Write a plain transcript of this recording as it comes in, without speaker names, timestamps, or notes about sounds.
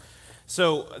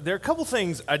So there are a couple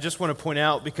things I just want to point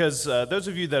out because those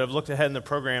of you that have looked ahead in the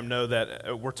program know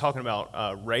that we're talking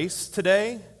about race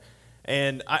today.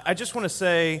 And I just want to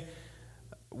say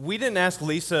we didn't ask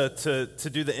Lisa to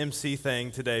do the MC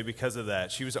thing today because of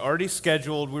that. She was already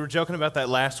scheduled. We were joking about that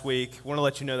last week. I want to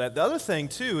let you know that. The other thing,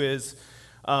 too, is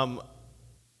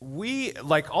we,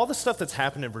 like all the stuff that's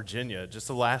happened in Virginia, just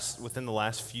within the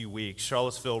last few weeks,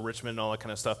 Charlottesville, Richmond, and all that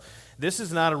kind of stuff, this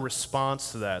is not a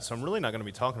response to that, so I'm really not going to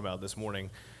be talking about it this morning.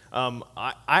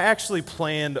 I actually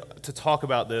planned to talk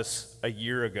about this a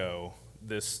year ago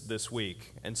this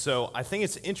week, and so I think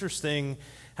it's interesting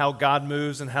how God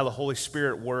moves and how the Holy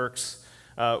Spirit works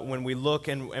when we look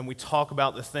and we talk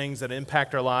about the things that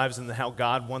impact our lives and how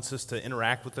God wants us to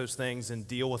interact with those things and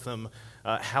deal with them,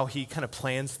 how He kind of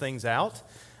plans things out.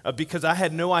 Because I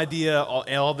had no idea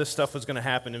all this stuff was going to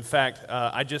happen. In fact,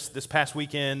 this past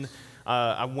weekend,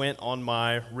 I went on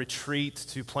my retreat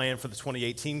to plan for the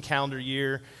 2018 calendar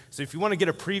year. So if you want to get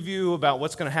a preview about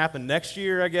what's going to happen next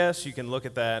year, I guess, you can look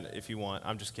at that if you want.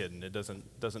 I'm just kidding. It doesn't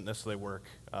necessarily work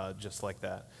just like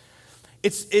that.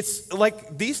 It's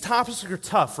like these topics are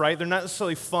tough, right? They're not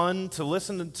necessarily fun to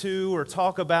listen to or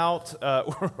talk about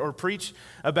or preach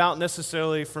about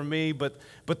necessarily for me, but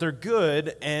they're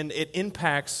good and it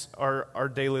impacts our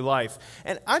daily life.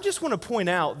 And I just want to point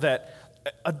out that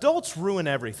adults ruin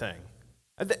everything.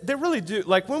 They really do.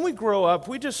 Like when we grow up,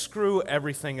 we just screw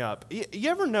everything up.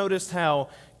 You ever noticed how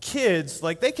kids,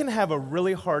 like they can have a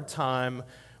really hard time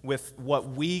with what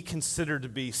we consider to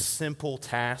be simple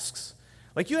tasks?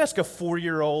 Like you ask a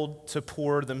 4-year-old to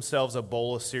pour themselves a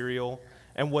bowl of cereal,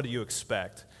 and what do you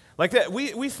expect? Like that,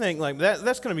 we think like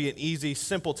that's going to be an easy,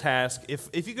 simple task.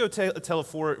 If you go tell a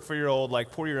 4-year-old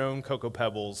like pour your own Cocoa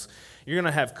Pebbles, you're going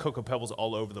to have Cocoa Pebbles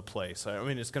all over the place. I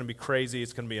mean, it's going to be crazy.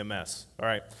 It's going to be a mess. All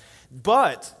right,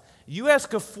 but you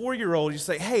ask a 4-year-old, you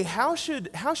say, hey, how should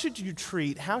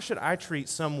I treat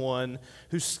someone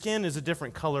whose skin is a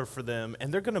different color for them,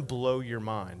 and they're going to blow your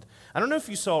mind. I don't know if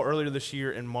you saw earlier this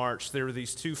year in March, there were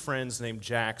these two friends named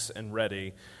Jax and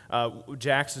Reddy.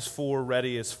 Jax is 4,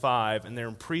 Reddy is 5, and they're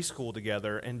in preschool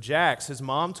together. And Jax, his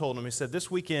mom told him, he said,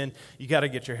 this weekend, you got to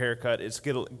get your hair cut. It's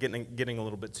getting a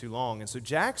little bit too long. And so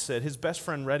Jax said, his best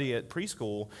friend Reddy at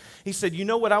preschool, he said, you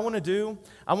know what I want to do?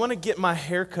 I want to get my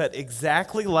hair cut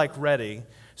exactly like Reddy,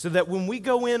 so that when we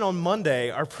go in on Monday,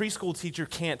 our preschool teacher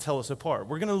can't tell us apart.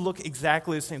 We're going to look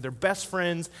exactly the same. They're best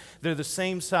friends. They're the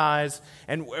same size.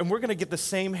 And we're going to get the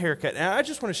same haircut. And I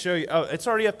just want to show you. Oh, it's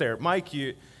already up there. Mike,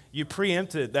 you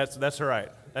preempted. That's all right.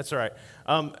 That's all right.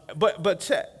 But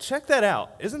check that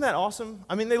out. Isn't that awesome?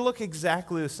 I mean, they look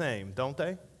exactly the same, don't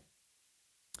they?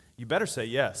 You better say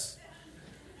yes.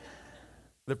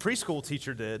 The preschool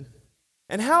teacher did.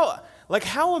 And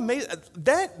how amazing,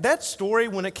 that story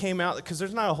when it came out, because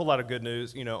there's not a whole lot of good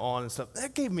news, on and stuff,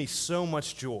 that gave me so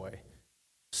much joy.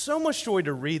 So much joy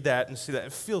to read that and see that.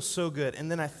 It feels so good. And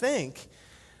then I think,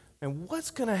 and what's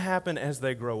going to happen as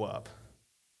they grow up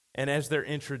and as they're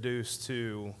introduced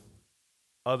to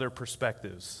other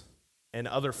perspectives and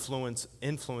other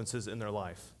influences in their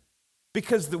life?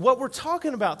 Because what we're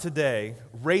talking about today,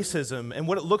 racism and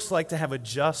what it looks like to have a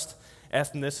just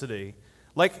ethnicity,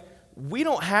 we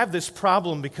don't have this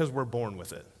problem because we're born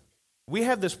with it. We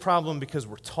have this problem because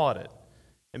we're taught it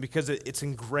and because it's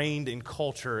ingrained in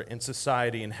culture and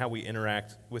society and how we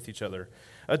interact with each other.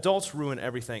 Adults ruin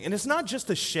everything. And it's not just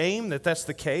a shame that that's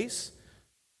the case,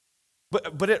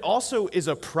 but it also is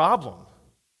a problem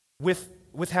with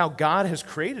how God has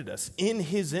created us in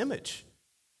His image.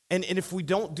 And if we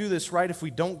don't do this right, if we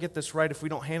don't get this right, if we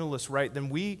don't handle this right, then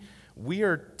we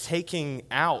are taking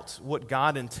out what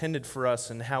God intended for us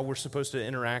and how we're supposed to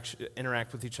interact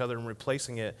with each other and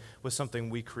replacing it with something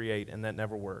we create, and that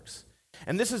never works.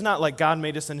 And this is not like God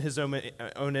made us in His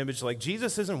own image. Like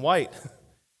Jesus isn't white.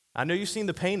 I know you've seen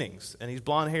the paintings, and He's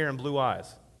blonde hair and blue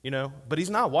eyes, but He's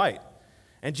not white.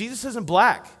 And Jesus isn't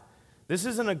black. This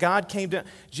isn't a God came down.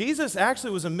 Jesus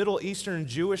actually was a Middle Eastern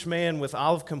Jewish man with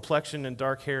olive complexion and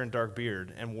dark hair and dark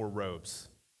beard and wore robes.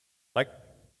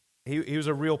 He was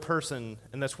a real person,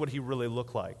 and that's what He really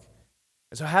looked like.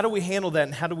 And so how do we handle that,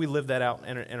 and how do we live that out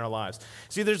in our lives?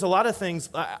 See, there's a lot of things.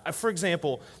 For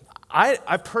example,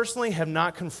 I personally have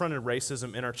not confronted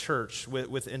racism in our church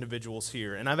with individuals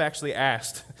here. And I've actually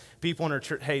asked people in our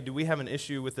church, hey, do we have an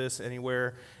issue with this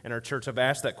anywhere in our church? I've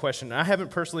asked that question. I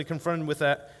haven't personally confronted with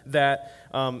that.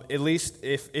 At least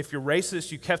if you're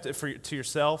racist, you kept it to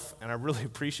yourself, and I really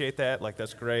appreciate that.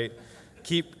 That's great.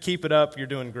 Keep it up. You're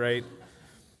doing great.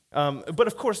 But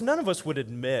of course, none of us would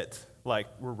admit we're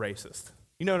racist.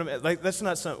 You know what I mean? That's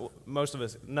not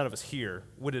none of us here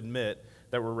would admit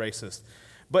that we're racist.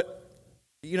 But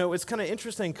It's kind of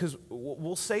interesting because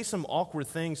we'll say some awkward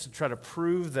things to try to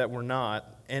prove that we're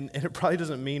not, and it probably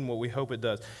doesn't mean what we hope it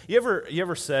does. You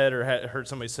ever said or heard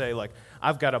somebody say, like,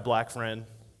 I've got a black friend,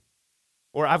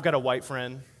 or I've got a white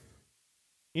friend?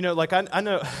 I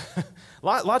know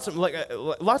lots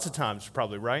of times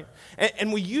probably, right?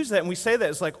 And we use that and we say that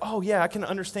it's like, oh yeah, I can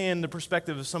understand the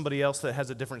perspective of somebody else that has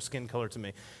a different skin color to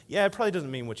me. Yeah, it probably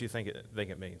doesn't mean what you think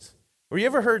it means. Or you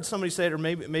ever heard somebody say it, or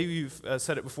maybe you've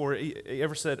said it before, you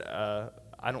ever said,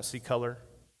 I don't see color?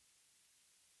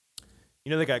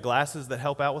 They got glasses that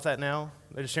help out with that now.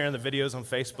 They're just sharing the videos on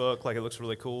Facebook, like it looks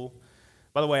really cool.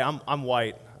 By the way, I'm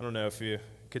white. I don't know if you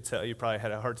could tell, you probably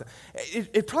had a hard time.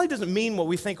 It probably doesn't mean what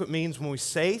we think it means when we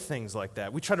say things like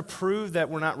that. We try to prove that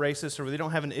we're not racist or we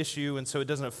don't have an issue, and so it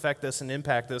doesn't affect us and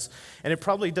impact us, and it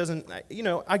probably doesn't,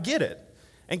 I get it.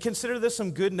 And consider this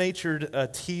some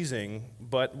good-natured teasing,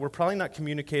 but we're probably not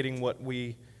communicating what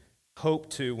we hope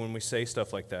to when we say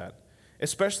stuff like that,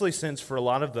 especially since for a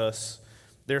lot of us,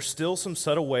 there's still some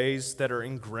subtle ways that are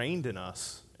ingrained in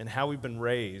us and how we've been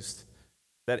raised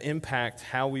that impact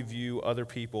how we view other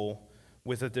people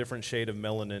with a different shade of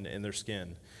melanin in their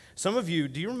skin. Some of you,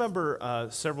 do you remember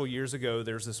several years ago,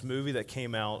 there's this movie that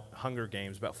came out, Hunger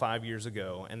Games, about 5 years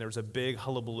ago, and there was a big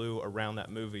hullabaloo around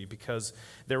that movie because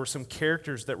there were some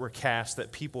characters that were cast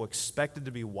that people expected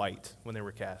to be white when they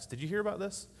were cast. Did you hear about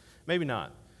this? Maybe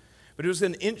not. But it was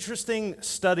an interesting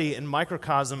study in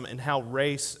microcosm and how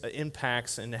race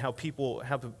impacts and how people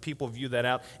view that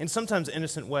out in sometimes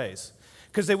innocent ways.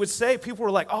 Because they would say, people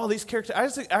were like, oh, these characters,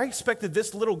 I expected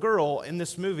this little girl in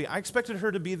this movie, I expected her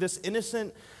to be this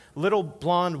innocent little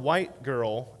blonde white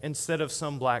girl instead of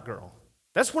some black girl.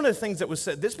 That's one of the things that was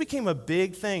said. This became a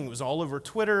big thing. It was all over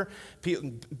Twitter,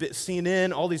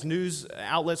 CNN, all these news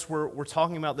outlets were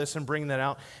talking about this and bringing that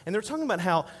out. And they're talking about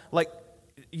how, like,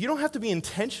 you don't have to be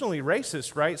intentionally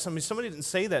racist, right? Somebody didn't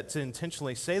say that to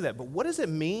intentionally say that, but what does it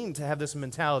mean to have this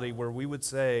mentality where we would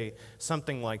say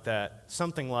something like that,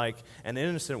 something like an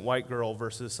innocent white girl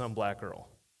versus some black girl?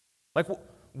 Like,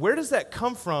 where does that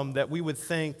come from that we would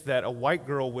think that a white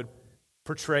girl would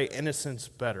portray innocence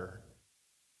better?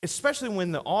 Especially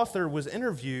when the author was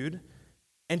interviewed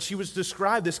and she was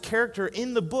described, this character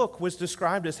in the book was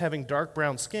described as having dark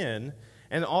brown skin,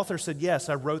 and the author said, yes,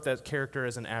 I wrote that character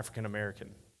as an African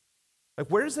American. Like,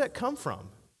 where does that come from?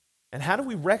 And how do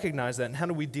we recognize that, and how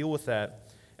do we deal with that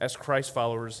as Christ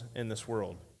followers in this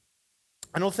world?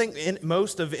 I don't think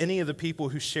most of any of the people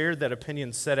who shared that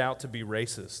opinion set out to be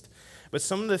racist. But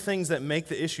some of the things that make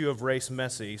the issue of race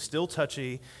messy, still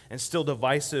touchy, and still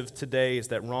divisive today is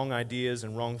that wrong ideas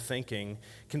and wrong thinking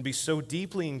can be so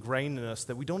deeply ingrained in us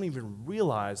that we don't even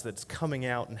realize that it's coming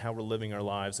out in how we're living our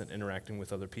lives and interacting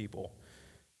with other people.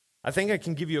 I think I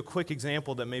can give you a quick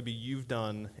example that maybe you've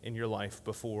done in your life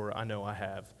before. I know I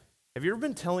have. Have you ever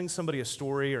been telling somebody a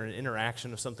story or an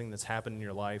interaction of something that's happened in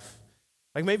your life?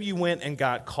 Like maybe you went and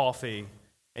got coffee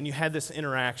and you had this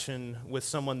interaction with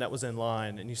someone that was in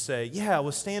line, and you say, yeah, I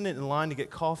was standing in line to get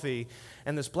coffee,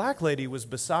 and this black lady was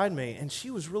beside me, and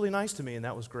she was really nice to me, and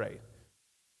that was great.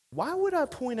 Why would I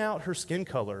point out her skin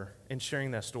color in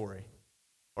sharing that story?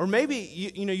 Or maybe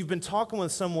you've been talking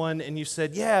with someone, and you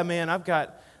said, yeah, man, I've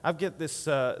got this.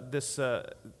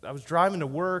 I was driving to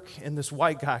work, and this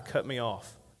white guy cut me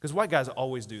off. Because white guys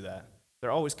always do that. They're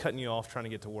always cutting you off trying to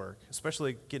get to work,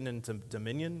 especially getting into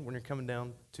Dominion when you're coming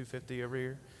down 250 over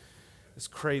here. It's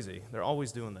crazy. They're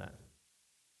always doing that.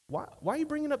 Why are you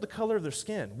bringing up the color of their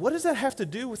skin? What does that have to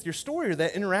do with your story or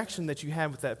that interaction that you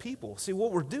have with that people? See,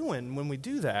 what we're doing when we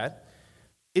do that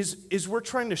is we're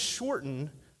trying to shorten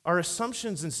our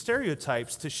assumptions and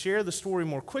stereotypes to share the story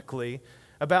more quickly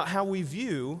about how we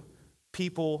view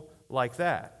people like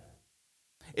that.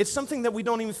 It's something that we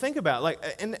don't even think about,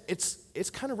 and it's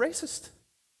kind of racist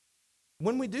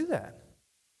when we do that.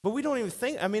 But we don't even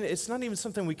think, it's not even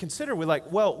something we consider. We're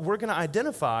like, well, we're going to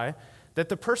identify that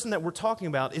the person that we're talking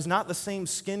about is not the same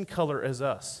skin color as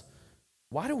us.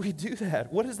 Why do we do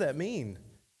that? What does that mean?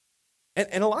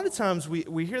 And a lot of times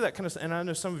we hear that kind of, and I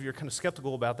know some of you are kind of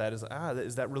skeptical about that,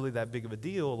 is that really that big of a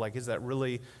deal? Like, is that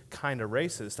really kind of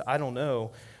racist? I don't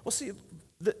know. Well, see,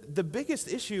 the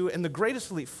biggest issue and the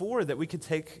greatest leap forward that we could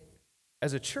take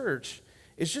as a church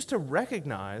is just to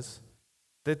recognize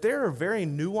that there are very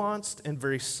nuanced and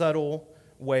very subtle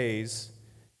ways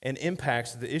and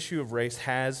impacts that the issue of race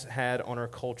has had on our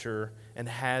culture and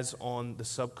has on the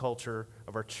subculture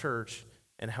of our church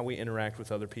and how we interact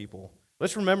with other people.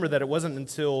 Let's remember that it wasn't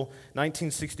until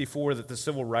 1964 that the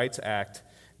Civil Rights Act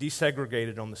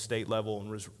desegregated on the state level and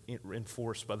was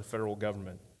enforced by the federal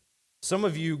government. Some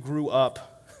of you grew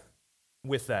up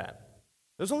with that.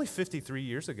 It was only 53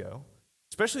 years ago.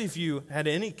 especially if you had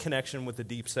any connection with the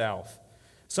Deep South.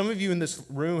 Some of you in this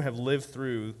room have lived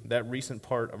through that recent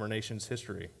part of our nation's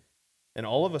history, and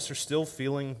all of us are still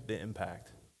feeling the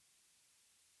impact.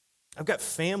 I've got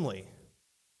family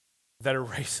that are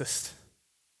racist,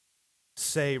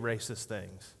 say racist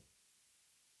things.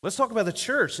 Let's talk about the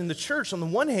church. In the church, on the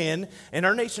one hand, in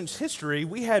our nation's history,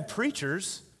 we had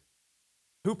preachers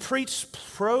who preached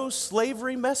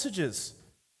pro-slavery messages,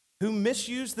 who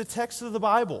misused the text of the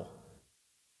Bible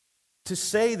to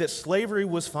say that slavery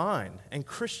was fine, and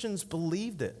Christians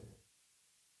believed it.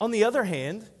 On the other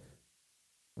hand,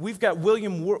 we've got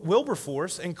William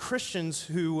Wilberforce and Christians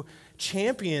who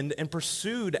championed and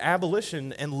pursued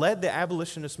abolition and led the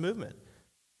abolitionist movement.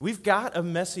 We've got a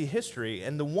messy history,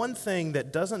 and the one thing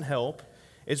that doesn't help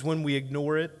is when we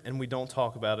ignore it and we don't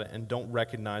talk about it and don't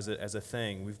recognize it as a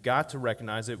thing. We've got to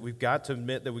recognize it. We've got to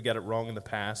admit that we got it wrong in the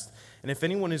past. And if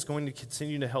anyone is going to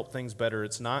continue to help things better,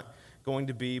 it's not going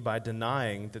to be by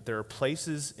denying that there are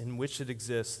places in which it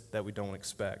exists that we don't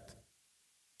expect.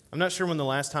 I'm not sure when the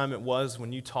last time it was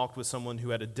when you talked with someone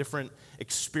who had a different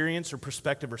experience or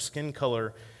perspective or skin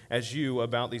color as you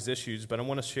about these issues, but I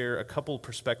want to share a couple of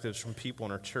perspectives from people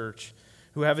in our church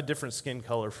who have a different skin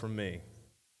color from me.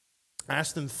 I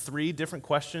asked them 3 different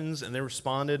questions, and they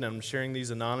responded, and I'm sharing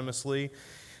these anonymously.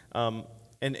 And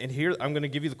here, I'm going to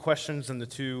give you the questions and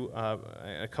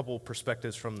a couple of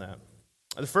perspectives from that.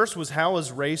 The first was, how has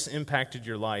race impacted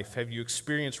your life? Have you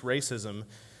experienced racism?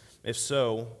 If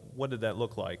so, what did that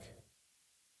look like?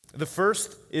 The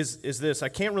first is this. I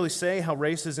can't really say how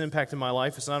race has impacted my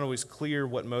life. It's not always clear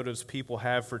what motives people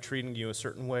have for treating you a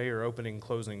certain way or opening and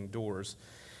closing doors.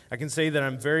 I can say that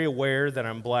I'm very aware that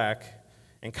I'm black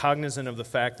and cognizant of the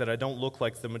fact that I don't look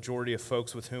like the majority of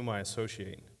folks with whom I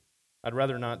associate. I'd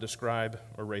rather not describe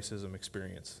a racism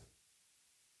experience.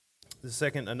 The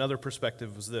second, another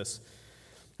perspective was this.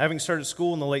 Having started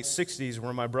school in the late 60s,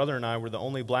 where my brother and I were the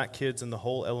only black kids in the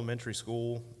whole elementary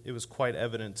school, it was quite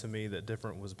evident to me that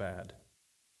different was bad.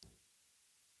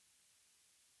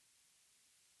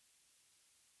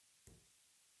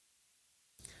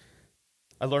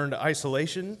 I learned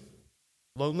isolation,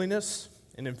 loneliness,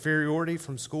 and inferiority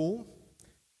from school.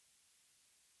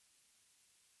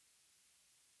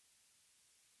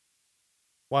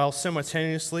 While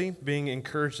simultaneously being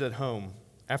encouraged at home.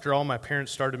 After all, my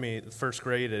parents started me at the first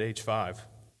grade at age 5.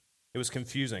 It was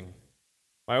confusing.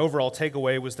 My overall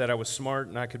takeaway was that I was smart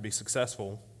and I could be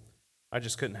successful. I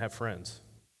just couldn't have friends.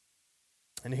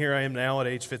 And here I am now at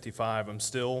age 55. I'm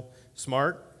still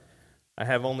smart. I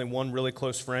have only one really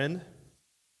close friend.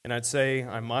 And I'd say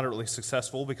I'm moderately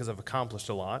successful because I've accomplished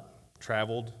a lot,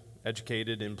 traveled,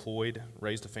 educated, employed,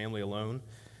 raised a family alone.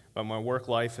 But my work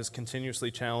life is continuously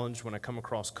challenged when I come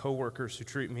across coworkers who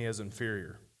treat me as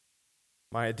inferior.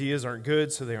 My ideas aren't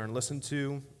good, so they aren't listened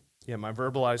to, yet my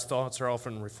verbalized thoughts are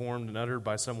often reformed and uttered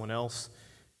by someone else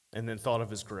and then thought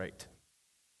of as great.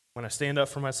 When I stand up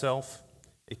for myself,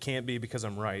 it can't be because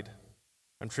I'm right.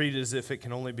 I'm treated as if it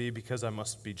can only be because I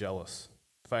must be jealous.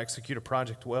 If I execute a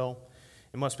project well,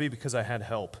 it must be because I had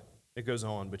help. It goes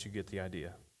on, but you get the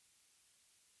idea.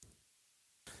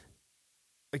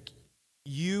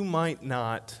 You might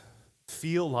not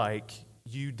feel like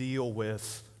you deal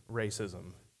with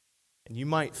racism. And you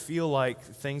might feel like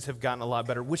things have gotten a lot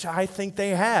better, which I think they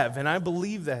have, and I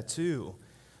believe that too.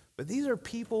 But these are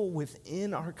people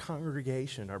within our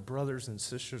congregation, our brothers and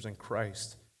sisters in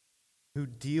Christ, who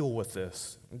deal with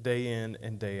this day in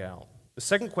and day out. The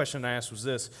second question I asked was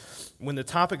this. When the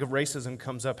topic of racism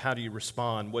comes up, how do you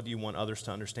respond? What do you want others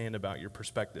to understand about your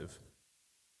perspective?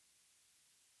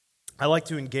 I like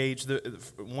to engage.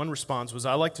 One response was,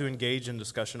 I like to engage in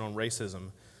discussion on racism.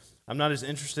 I'm not as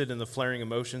interested in the flaring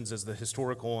emotions as the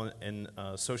historical and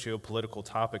socio-political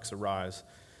topics arise.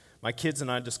 My kids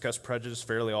and I discuss prejudice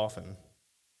fairly often.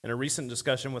 In a recent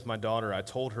discussion with my daughter, I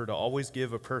told her to always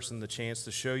give a person the chance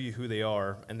to show you who they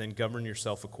are and then govern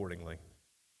yourself accordingly.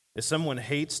 If someone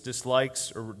hates,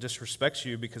 dislikes, or disrespects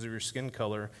you because of your skin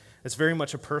color, it's very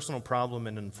much a personal problem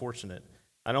and unfortunate.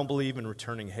 I don't believe in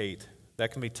returning hate.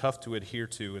 That can be tough to adhere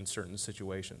to in certain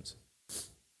situations.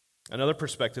 Another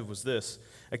perspective was this.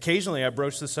 Occasionally, I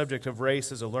broach the subject of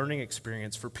race as a learning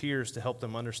experience for peers to help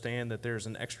them understand that there's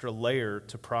an extra layer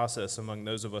to process among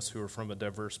those of us who are from a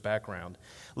diverse background.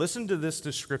 Listen to this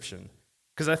description,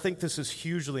 because I think this is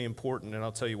hugely important, and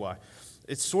I'll tell you why.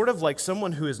 It's sort of like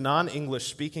someone who is non-English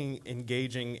speaking,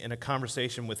 engaging in a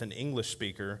conversation with an English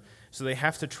speaker, so they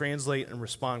have to translate and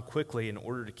respond quickly in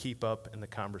order to keep up in the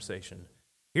conversation.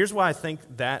 Here's why I think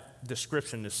that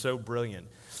description is so brilliant.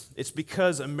 It's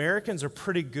because Americans are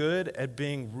pretty good at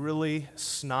being really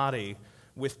snotty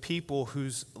with people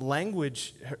whose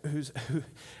language,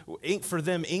 for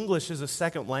them, English is a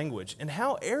second language. And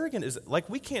how arrogant is it? Like,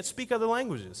 we can't speak other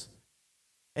languages.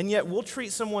 And yet we'll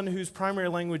treat someone whose primary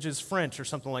language is French or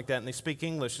something like that, and they speak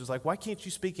English. It's like, why can't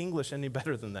you speak English any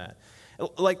better than that?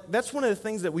 Like, that's one of the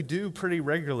things that we do pretty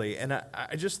regularly. And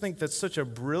I just think that's such a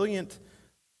brilliant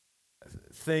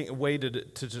way to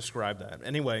describe that.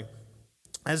 Anyway,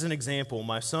 as an example,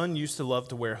 my son used to love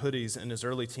to wear hoodies in his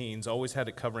early teens, always had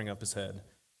it covering up his head.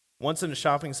 Once in a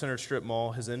shopping center strip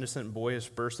mall, his innocent boyish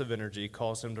burst of energy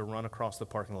caused him to run across the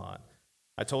parking lot.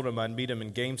 I told him I'd meet him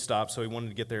in GameStop, so he wanted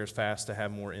to get there as fast to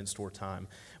have more in-store time.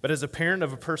 But as a parent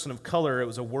of a person of color, it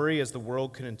was a worry as the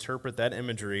world could interpret that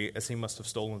imagery as he must have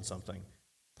stolen something.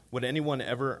 Would anyone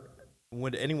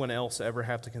else ever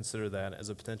have to consider that as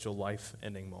a potential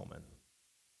life-ending moment?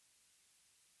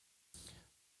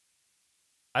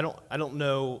 I don't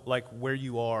know like where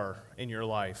you are in your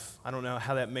life. I don't know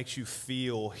how that makes you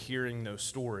feel hearing those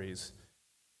stories.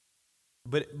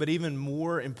 But even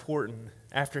more important,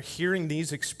 after hearing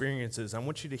these experiences, I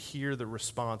want you to hear the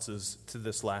responses to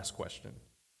this last question.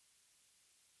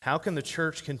 How can the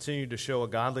church continue to show a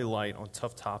godly light on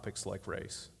tough topics like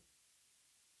race?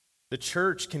 The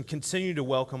church can continue to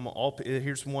welcome all.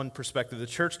 Here's one perspective. The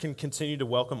church can continue to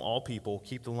welcome all people,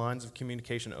 keep the lines of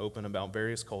communication open about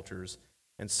various cultures,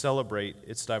 and celebrate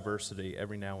its diversity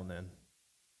every now and then.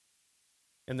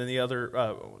 And then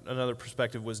another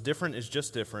perspective was different is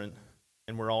just different,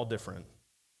 and we're all different,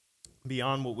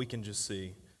 beyond what we can just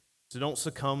see. So don't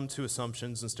succumb to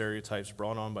assumptions and stereotypes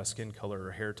brought on by skin color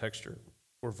or hair texture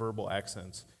or verbal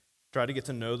accents. Try to get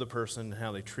to know the person and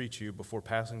how they treat you before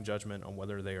passing judgment on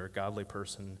whether they are a godly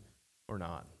person or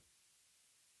not.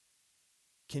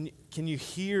 Can you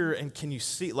hear and can you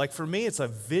see? Like for me, it's a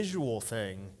visual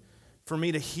thing. For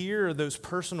me to hear those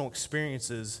personal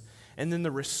experiences and then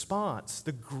the response,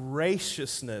 the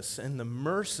graciousness and the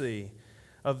mercy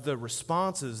of the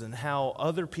responses and how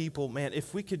other people, man,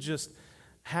 if we could just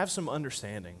have some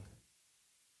understanding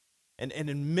and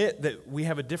admit that we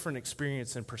have a different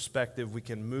experience and perspective, we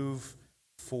can move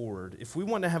forward. If we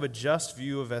want to have a just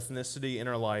view of ethnicity in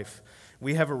our life,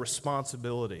 we have a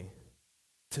responsibility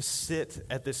to sit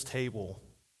at this table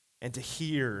and to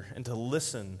hear and to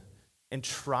listen and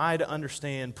try to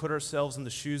understand, put ourselves in the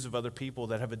shoes of other people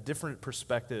that have a different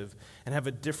perspective and have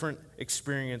a different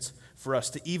experience for us,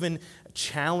 to even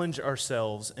challenge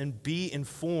ourselves and be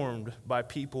informed by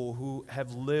people who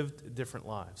have lived different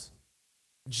lives.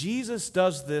 Jesus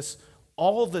does this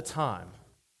all the time.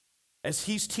 As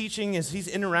he's teaching, as he's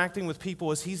interacting with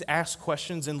people, as he's asked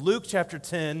questions. In Luke chapter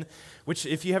 10, which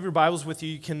if you have your Bibles with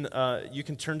you, you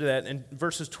can turn to that. In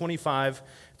verses 25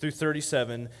 through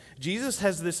 37, Jesus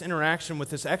has this interaction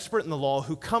with this expert in the law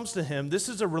who comes to him. This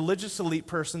is a religious elite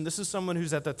person. This is someone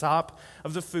who's at the top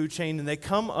of the food chain. And they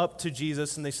come up to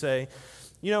Jesus and they say,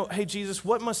 hey, Jesus,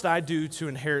 what must I do to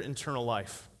inherit eternal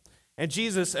life? And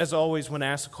Jesus, as always, when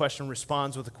asked a question,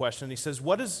 responds with a question. He says,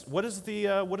 what's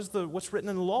written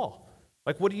in the law?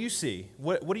 Like, what do you see?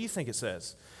 What do you think it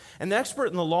says? And the expert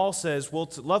in the law says, well,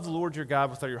 to love the Lord your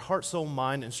God with all your heart, soul,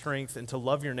 mind, and strength, and to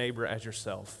love your neighbor as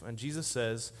yourself. And Jesus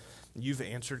says, you've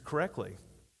answered correctly.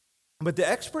 But the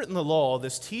expert in the law,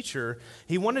 this teacher,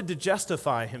 he wanted to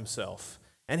justify himself.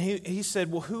 And he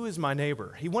said, well, who is my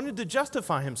neighbor? He wanted to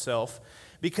justify himself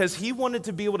because he wanted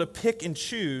to be able to pick and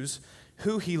choose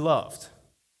who he loved.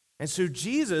 And so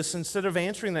Jesus, instead of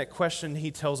answering that question,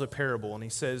 he tells a parable. And he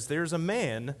says, there's a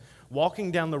man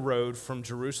walking down the road from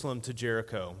Jerusalem to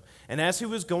Jericho. And as he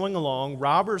was going along,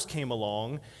 robbers came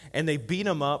along, and they beat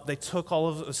him up. They took all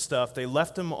of his stuff. They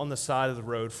left him on the side of the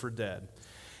road for dead.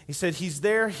 He said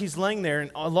he's laying there,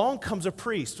 and along comes a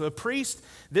priest. So a priest,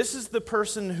 this is the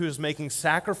person who is making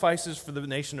sacrifices for the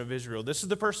nation of Israel. This is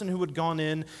the person who had gone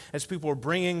in as people were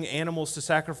bringing animals to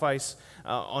sacrifice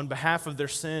on behalf of their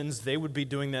sins. They would be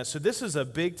doing that. So this is a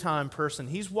big-time person.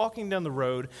 He's walking down the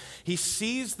road. He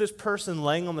sees this person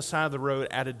laying on the side of the road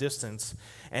at a distance,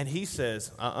 and he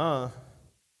says,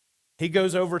 He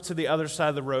goes over to the other side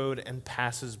of the road and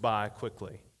passes by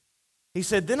quickly. He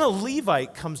said, then a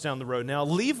Levite comes down the road. Now, a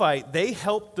Levite, they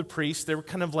helped the priests. They were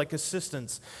kind of like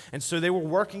assistants. And so they were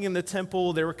working in the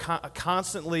temple. They were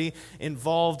constantly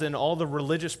involved in all the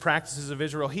religious practices of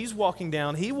Israel. He's walking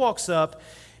down. He walks up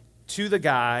to the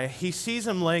guy. He sees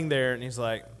him laying there, and he's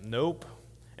like, nope.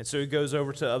 And so he goes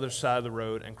over to the other side of the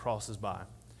road and crosses by.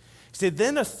 He said,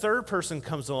 then a third person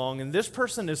comes along, and this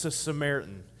person is a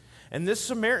Samaritan. And this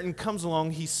Samaritan comes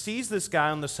along. He sees this guy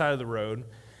on the side of the road,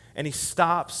 and he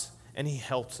stops and he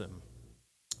helps him.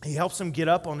 He helps him get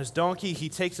up on his donkey. He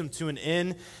takes him to an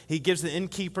inn. He gives the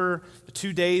innkeeper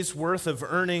 2 days' worth of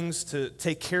earnings to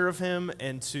take care of him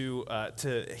and to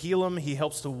heal him. He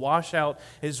helps to wash out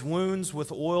his wounds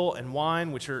with oil and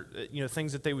wine, which are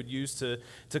things that they would use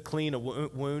to clean a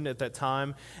wound at that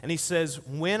time. And he says,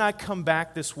 when I come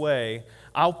back this way,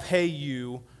 I'll pay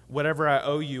you whatever I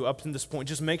owe you up to this point.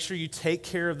 Just make sure you take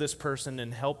care of this person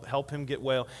and help him get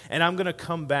well. And I'm going to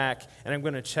come back and I'm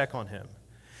going to check on him.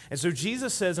 And so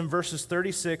Jesus says in verses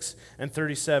 36 and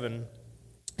 37,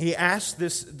 he asked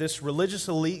this religious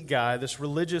elite guy, this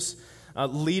religious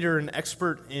leader and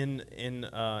expert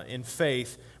in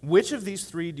faith, which of these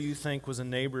three do you think was a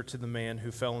neighbor to the man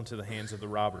who fell into the hands of the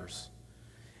robbers?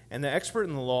 And the expert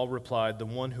in the law replied, the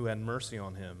one who had mercy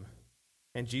on him.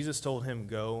 And Jesus told him,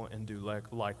 go and do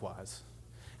likewise.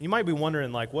 You might be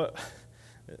wondering, what?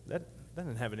 That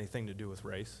doesn't have anything to do with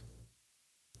race.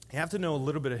 You have to know a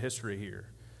little bit of history here.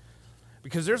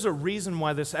 Because there's a reason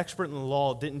why this expert in the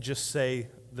law didn't just say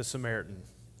the Samaritan.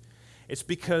 It's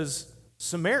because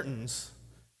Samaritans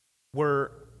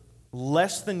were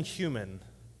less than human.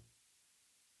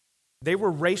 They were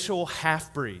racial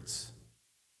half-breeds.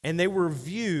 And they were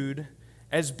viewed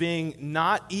as being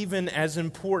not even as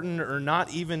important or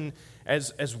not even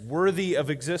as worthy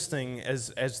of existing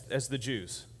as the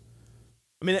Jews.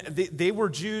 I mean, they were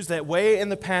Jews that way in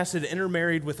the past had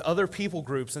intermarried with other people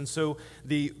groups, and so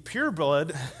the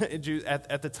pureblood Jews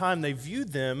at the time, they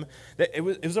viewed them, that it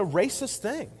was a racist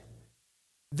thing.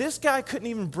 This guy couldn't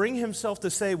even bring himself to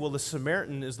say, well, the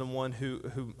Samaritan is the one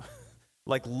who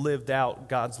lived out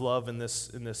God's love in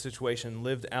this situation,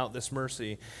 lived out this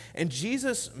mercy. And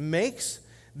Jesus makes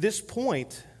this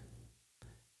point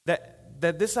that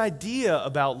this idea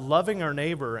about loving our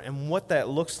neighbor and what that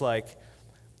looks like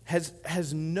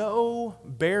has no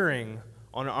bearing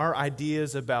on our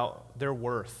ideas about their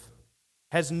worth,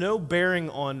 has no bearing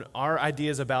on our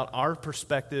ideas about our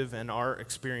perspective and our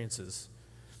experiences.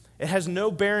 It has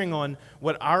no bearing on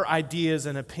what our ideas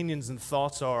and opinions and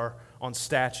thoughts are on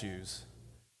statues,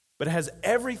 but it has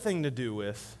everything to do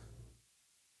with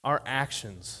our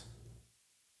actions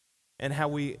and how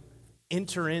we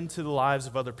enter into the lives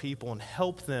of other people and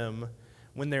help them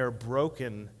when they are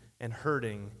broken and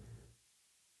hurting.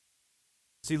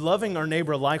 See, loving our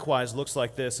neighbor likewise looks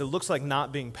like this. It looks like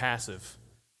not being passive.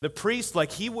 The priest,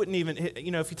 he wouldn't even,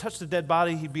 if he touched a dead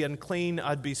body, he'd be unclean.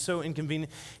 I'd be so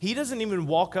inconvenient. He doesn't even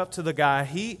walk up to the guy.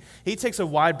 He takes a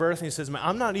wide berth and he says, man,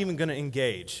 I'm not even going to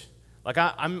engage.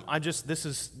 This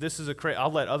is a crazy,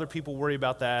 I'll let other people worry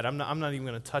about that. I'm not even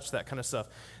going to touch that kind of stuff.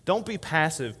 Don't be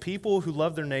passive. People who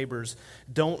love their neighbors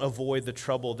don't avoid the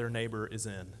trouble their neighbor is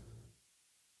in.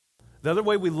 The other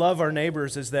way we love our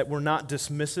neighbors is that we're not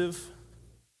dismissive.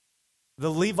 The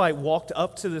Levite walked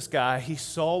up to this guy. He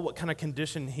saw what kind of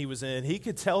condition he was in. He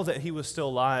could tell that he was still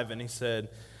alive, and he said,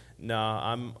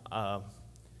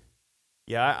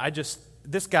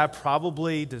 this guy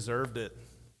probably deserved it.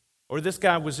 Or this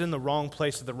guy was in the wrong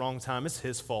place at the wrong time. It's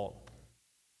his fault.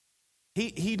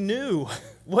 He knew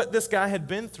what this guy had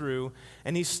been through,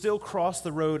 and he still crossed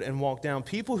the road and walked down.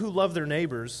 People who love their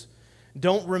neighbors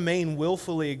don't remain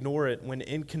willfully ignorant when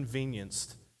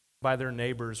inconvenienced by their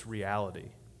neighbor's reality.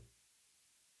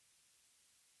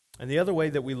 And the other way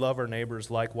that we love our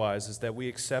neighbors likewise is that we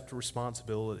accept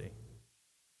responsibility.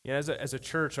 As a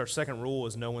church, our second rule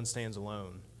is no one stands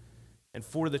alone. And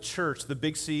for the church, the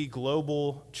Big C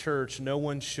global church, no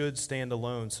one should stand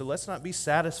alone. So let's not be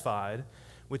satisfied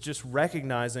with just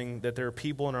recognizing that there are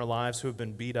people in our lives who have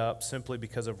been beat up simply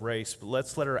because of race, but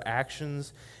let's let our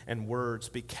actions and words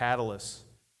be catalysts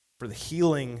for the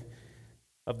healing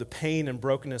of the pain and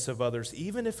brokenness of others,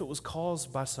 even if it was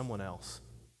caused by someone else.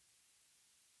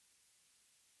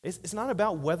 It's not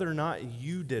about whether or not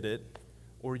you did it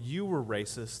or you were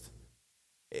racist.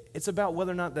 It's about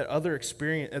whether or not the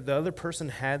other person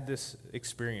had this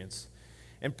experience.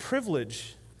 And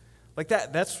privilege,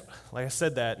 that's I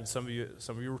said that, and some of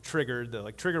you were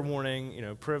triggered. Trigger warning,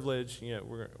 privilege.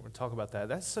 We're going to talk about that.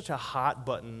 That's such a hot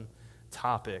button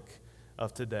topic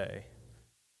of today.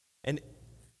 And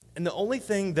the only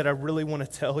thing that I really want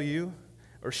to tell you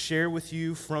or share with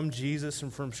you from Jesus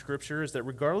and from Scripture is that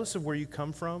regardless of where you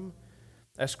come from,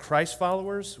 as Christ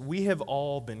followers, we have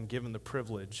all been given the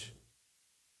privilege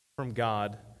from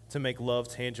God to make love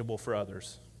tangible for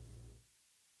others.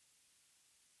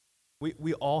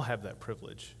 We all have that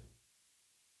privilege.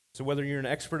 So whether you're an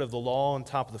expert of the law on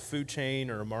top of the food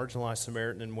chain or a marginalized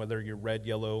Samaritan, whether you're red,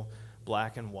 yellow,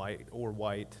 black, and white,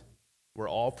 we're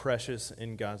all precious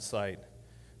in God's sight.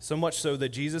 So much so that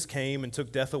Jesus came and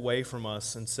took death away from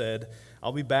us and said,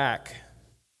 I'll be back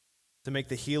to make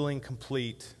the healing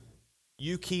complete.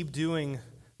 You keep doing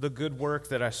the good work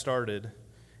that I started,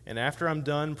 and after I'm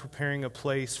done preparing a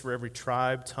place for every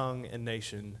tribe, tongue, and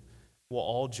nation, we'll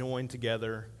all join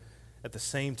together at the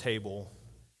same table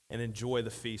and enjoy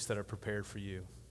the feast that I prepared for you.